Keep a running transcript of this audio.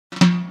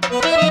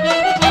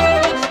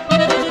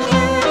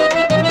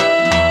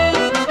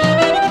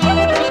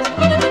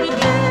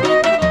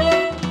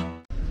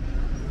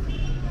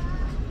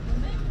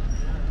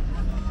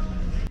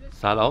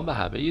سلام به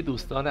همه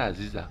دوستان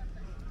عزیزم.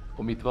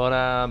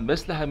 امیدوارم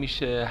مثل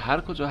همیشه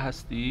هر کجا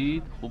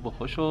هستید خوب و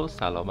خوش و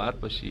سلامت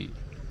باشید.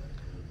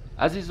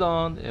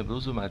 عزیزان،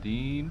 امروز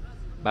اومدیم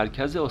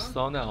مرکز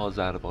استان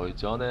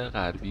آذربایجان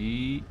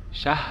غربی،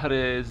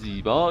 شهر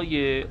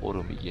زیبای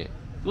ارومیه.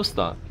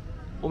 دوستان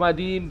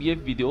اومدیم یه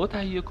ویدیو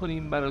تهیه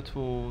کنیم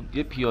براتون،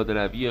 یه پیاده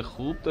روی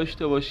خوب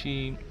داشته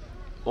باشیم.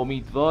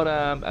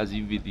 امیدوارم از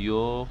این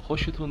ویدیو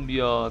خوشتون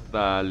بیاد و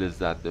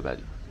لذت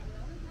ببرید.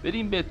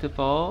 بریم به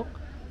اتفاق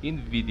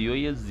این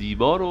ویدیوی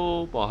زیبا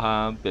رو با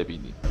هم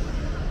ببینیم.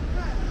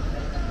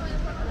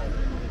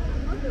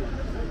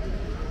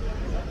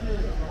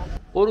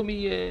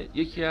 urmiye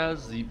یکی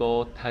از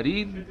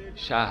زیباترین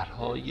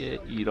شهرهای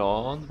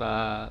ایران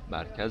و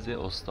مرکز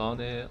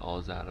استان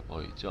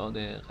آذربایجان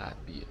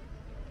غربیه.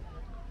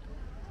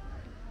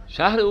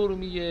 شهر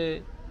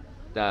urmiye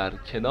در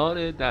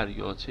کنار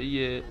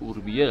دریاچه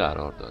urmiye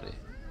قرار داره.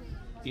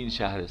 این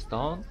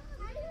شهرستان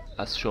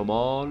از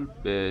شمال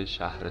به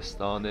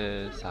شهرستان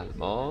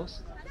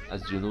سلماس،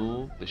 از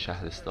جنوب به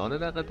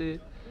شهرستان نقده،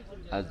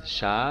 از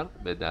شرق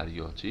به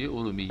دریاچه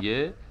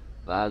urmiye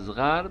و از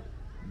غرب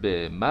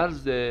به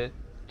مرز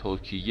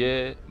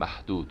ترکیه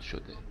محدود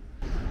شده.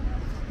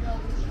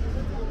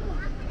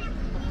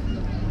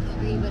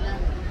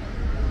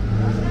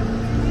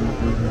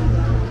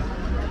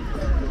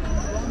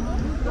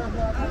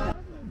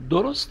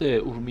 درسته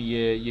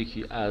urmiye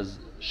یکی از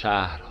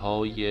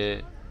شهرهای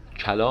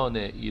کلان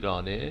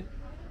ایرانه،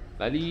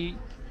 ولی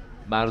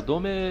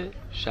مردم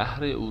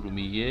شهر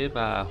urmiye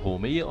و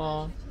حومه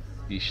آن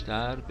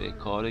بیشتر به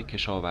کار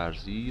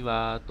کشاورزی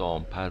و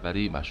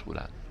دامپروری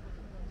مشغولند.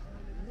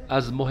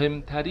 از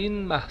مهمترین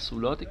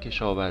محصولات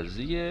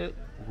کشاورزی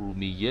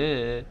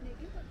urmiye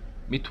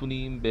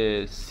میتونیم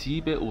به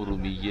سیب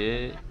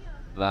urmiye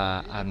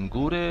و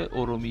انگور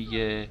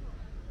urmiye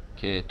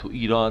که تو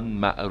ایران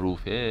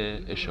معروفه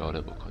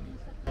اشاره بکنیم.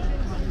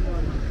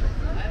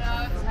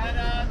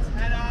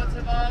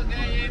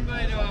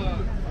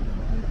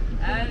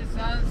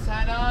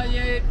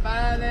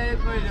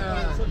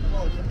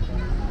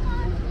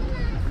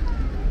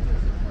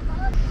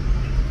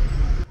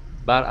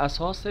 بر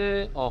اساس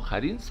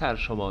آخرین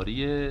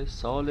سرشماری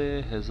سال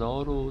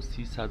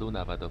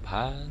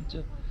 1395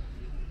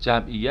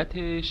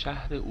 جمعیت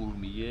شهر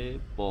urmiye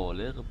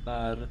بالغ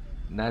بر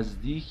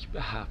نزدیک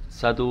به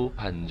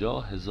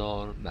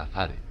 750,000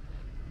 نفره.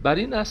 بر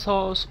این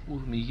اساس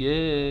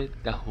urmiye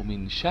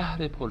دهمین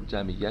شهر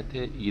پرجمعیت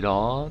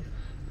ایران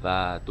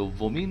و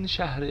دومین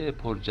شهر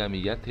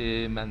پرجمعیت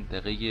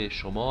منطقه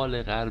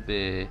شمال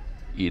غرب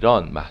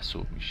ایران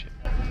محسوب میشه.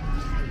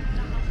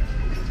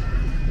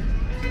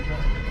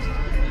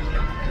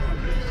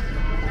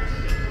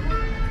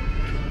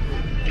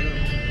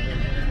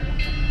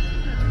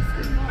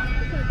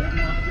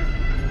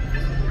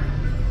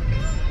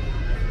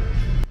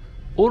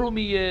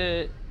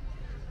 urmiye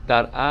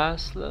در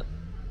اصل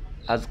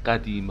از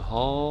قدیم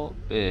ها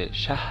به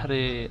شهر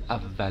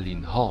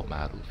اولین ها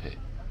معروفه.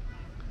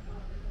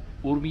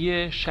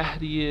 urmiye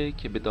شهریه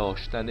که به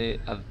داشتن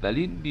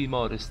اولین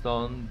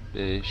بیمارستان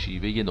به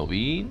شیوه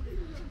نوین،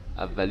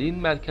 اولین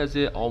مرکز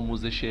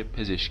آموزش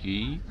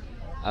پزشکی،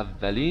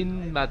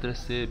 اولین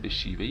مدرسه به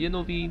شیوه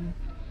نوین،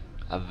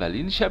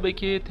 اولین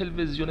شبکه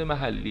تلویزیون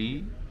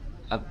محلی،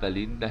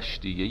 اولین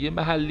نشریه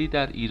محلی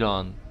در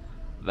ایران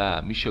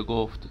و میشه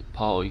گفت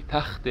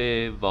پایتخت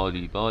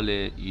والیبال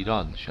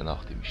ایران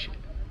شناخته میشه.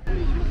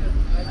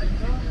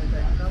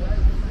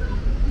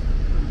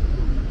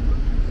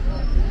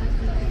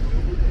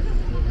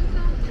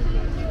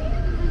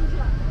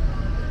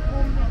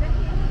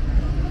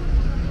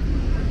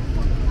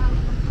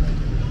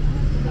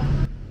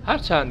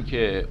 هرچند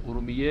که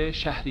urmiye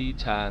شهری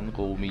چند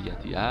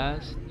قومیتی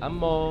است،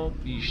 اما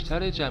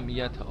بیشتر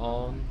جمعیت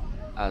آن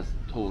از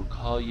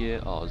ترک‌های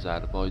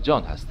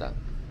آذربایجان هستند.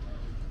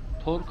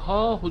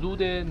 ترک‌ها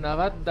حدود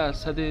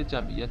 90%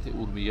 جمعیت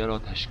urmiye را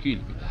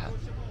تشکیل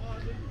می‌دهند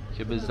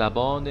که به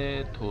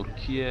زبان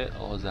ترکی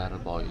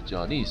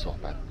آذربایجانی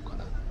صحبت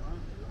می‌کنند.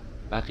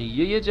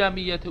 بقیه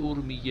جمعیت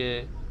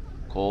urmiye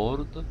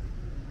کرد،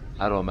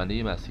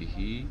 ارامنه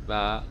مسیحی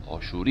و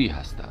آشوری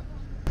هستند.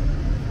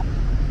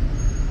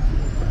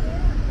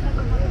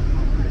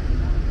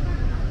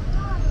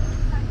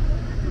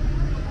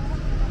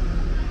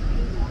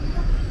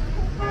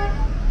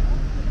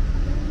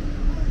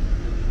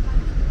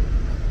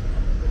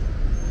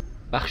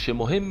 بخش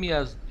مهمی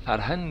از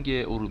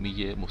فرهنگ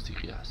urmiye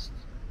موسیقی است.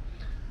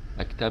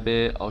 مکتب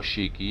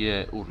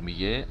عاشقی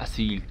urmiye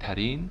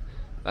اصیل‌ترین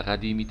و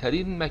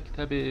قدیمی‌ترین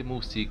مکتب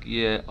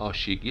موسیقی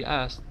عاشقی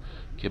است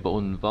که به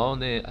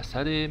عنوان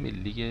اثر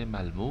ملی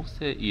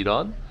ملموس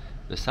ایران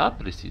به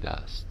ثبت رسیده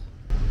است.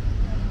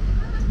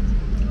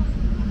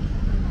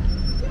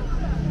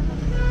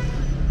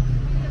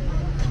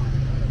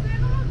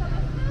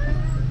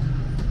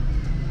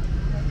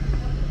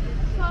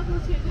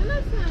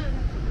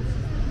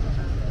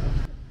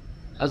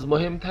 از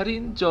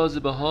مهمترین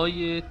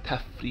جاذبه‌های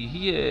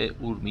تفریحی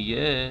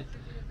urmiye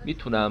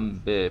میتونم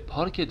به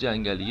پارک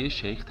جنگلی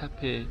شیخ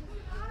تپه،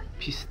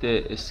 پیست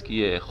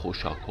اسکی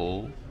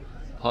خوشاکو،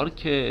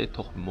 پارک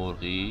تخم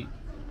مرغی،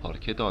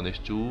 پارک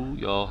دانشجو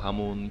یا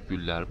همون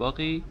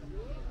گلرباغی،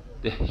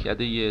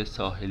 دهکده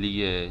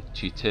ساحلی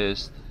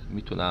چیتست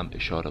میتونم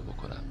اشاره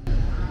بکنم.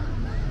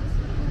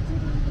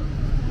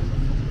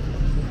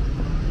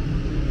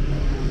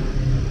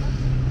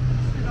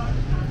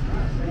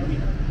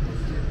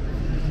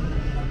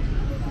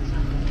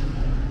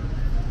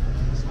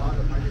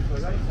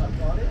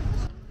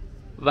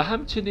 و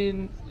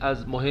همچنین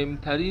از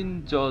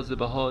مهمترین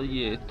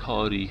جاذبه‌های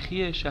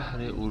تاریخی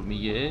شهر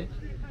اورمیه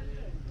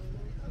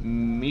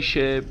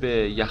میشه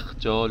به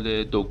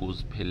یخچال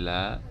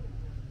دوگوزپله،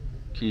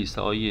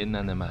 کلیسای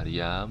ننه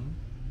مریم،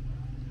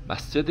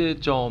 مسجد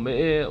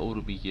جامع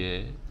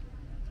اورمیه،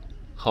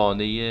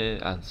 خانه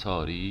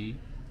انصاری،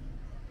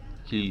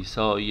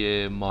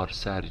 کلیسای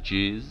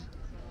مارسرجیز،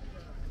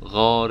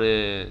 غار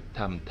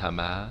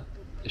تمتمه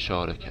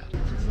اشاره کرد.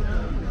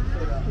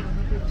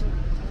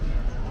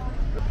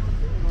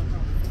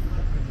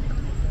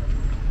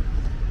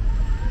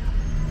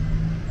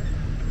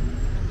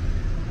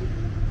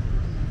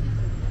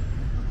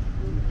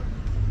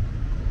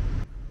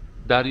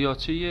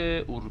 دریاچه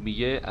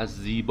اورمیه از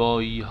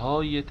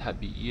زیبایی‌های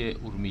طبیعی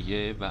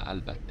اورمیه و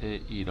البته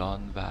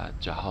ایران و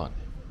جهان.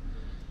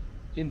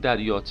 این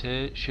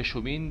دریاچه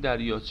ششمین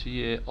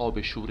دریاچه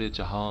آبشور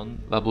جهان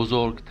و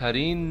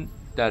بزرگترین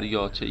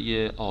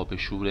دریاچه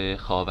آبشور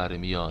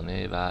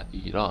خاورمیانه و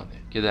ایرانه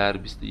که در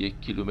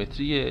 21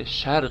 کیلومتری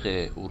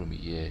شرق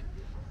اورمیه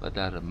و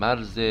در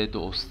مرز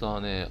دو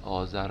استان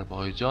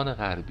آذربایجان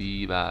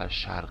غربی و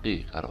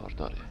شرقی قرار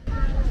داره.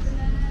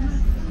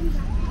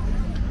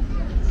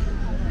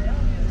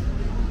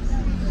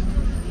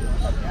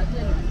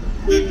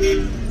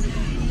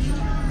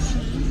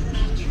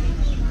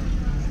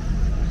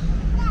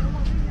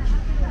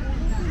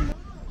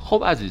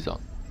 خب عزیزان،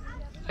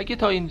 اگه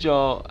تا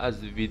اینجا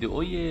از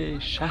ویدئوی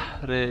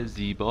شهر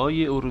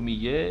زیبای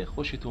اورمیه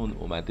خوشتون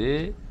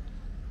اومده،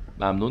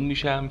 ممنون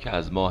میشم که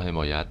از ما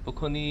حمایت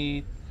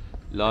بکنید،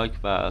 لایک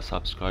و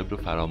سابسکرایب رو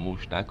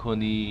فراموش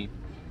نکنید،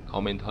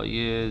 کامنت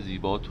های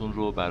زیباتون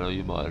رو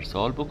برای ما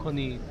ارسال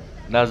بکنید،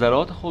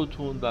 نظرات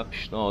خودتون و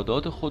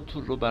پیشنهادات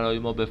خودتون رو برای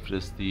ما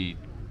بفرستید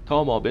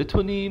تا ما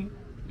بتونیم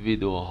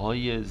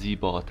ویدئوهای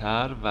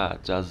زیباتر و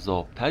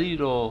جذابتری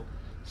رو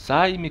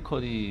سعی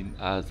میکنیم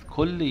از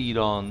کل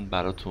ایران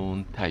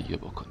براتون تهیه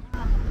بکنیم.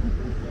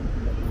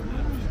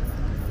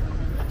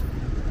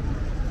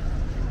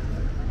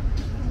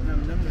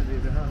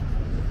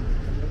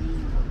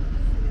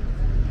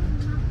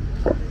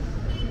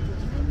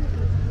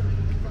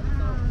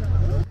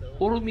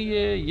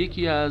 اورمیه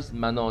یکی از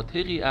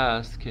مناطقی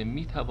است که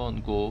میتوان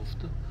گفت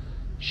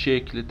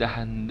شکل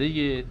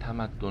دهنده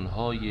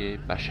تمدن‌های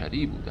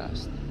بشری بوده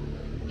است.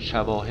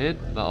 شواهد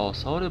و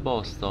آثار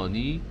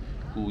باستانی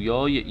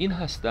گویای این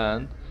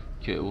هستند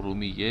که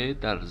اورمیه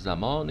در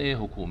زمان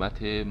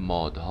حکومت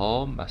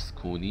مادها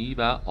مسکونی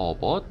و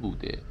آباد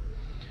بوده.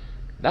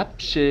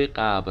 نبش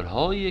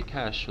قبرهای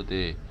کشف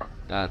شده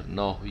در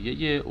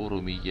ناحیه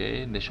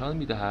اورمیه نشان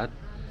می‌دهد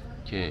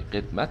که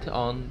قدمت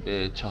آن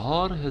به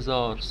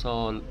 4000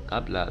 سال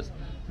قبل از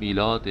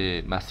میلاد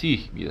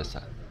مسیح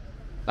میرسد.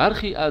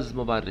 برخی از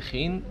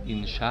مورخین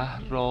این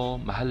شهر را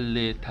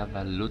محل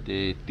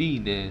تولد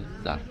دین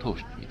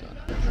زرتشت می‌دانند.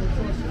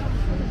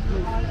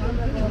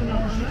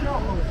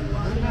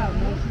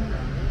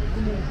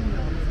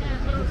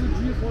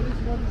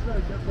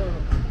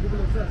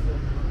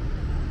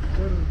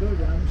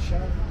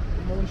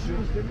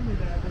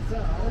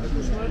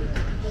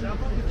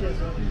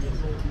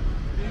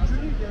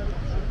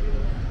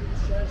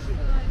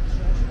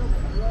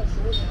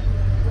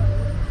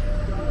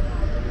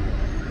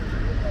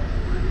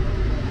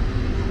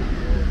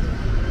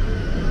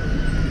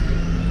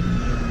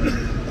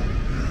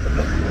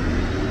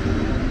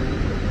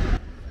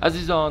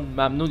 عزیزان،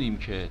 ممنونیم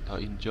که تا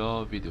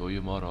اینجا ویدئوی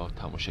ما را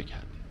تماشا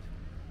کردید.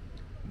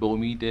 به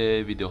امید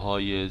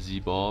ویدئوهای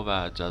زیبا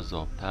و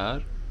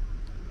جذابتر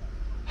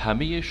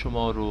همه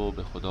شما رو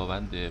به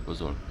خداوند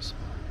بزرگ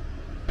می‌سپارم.